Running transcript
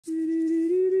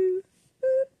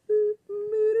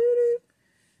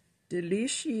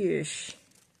Delicious.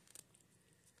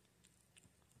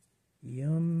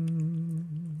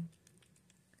 Yum.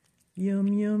 Yum,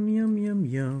 yum, yum, yum,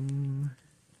 yum.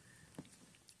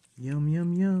 Yum,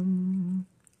 yum, yum.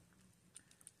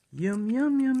 Yum,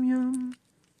 yum, yum, yum.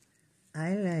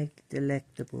 I like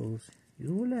delectables.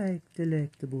 You like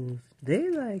delectables. They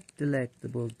like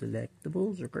delectables.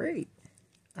 Delectables are great.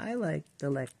 I like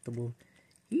delectables.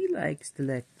 He likes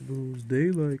delectables. They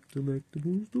like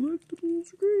delectables.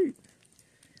 Delectables are great.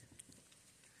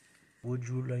 Would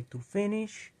you like to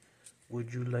finish?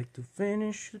 Would you like to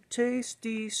finish a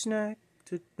tasty snack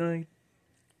tonight?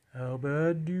 How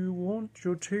bad do you want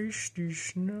your tasty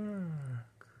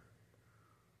snack?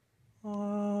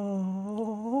 Oh,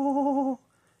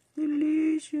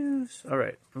 delicious.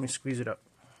 Alright, let me squeeze it up.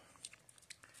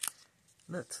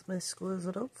 Let me squeeze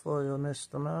it up for you,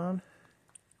 Mr. Man.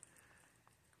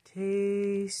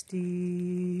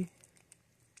 Tasty.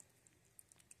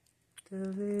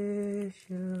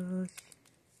 Delicious.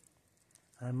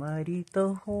 I might eat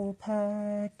the whole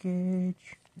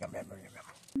package. Yum, yum, yum, yum.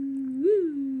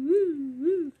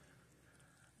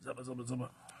 Zubba, zubba, zubba.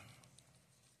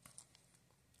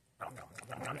 Yum, yum,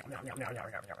 yum, yum, yum, yum, yum,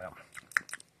 yum, yum, yum.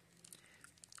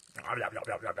 Yum, yum, yum,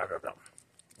 yum, yum, yum, yum.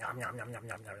 Yum, yum, yum, yum,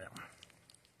 yum, yum, yum.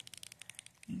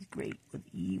 He's great with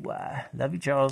EY. Love you, Charles.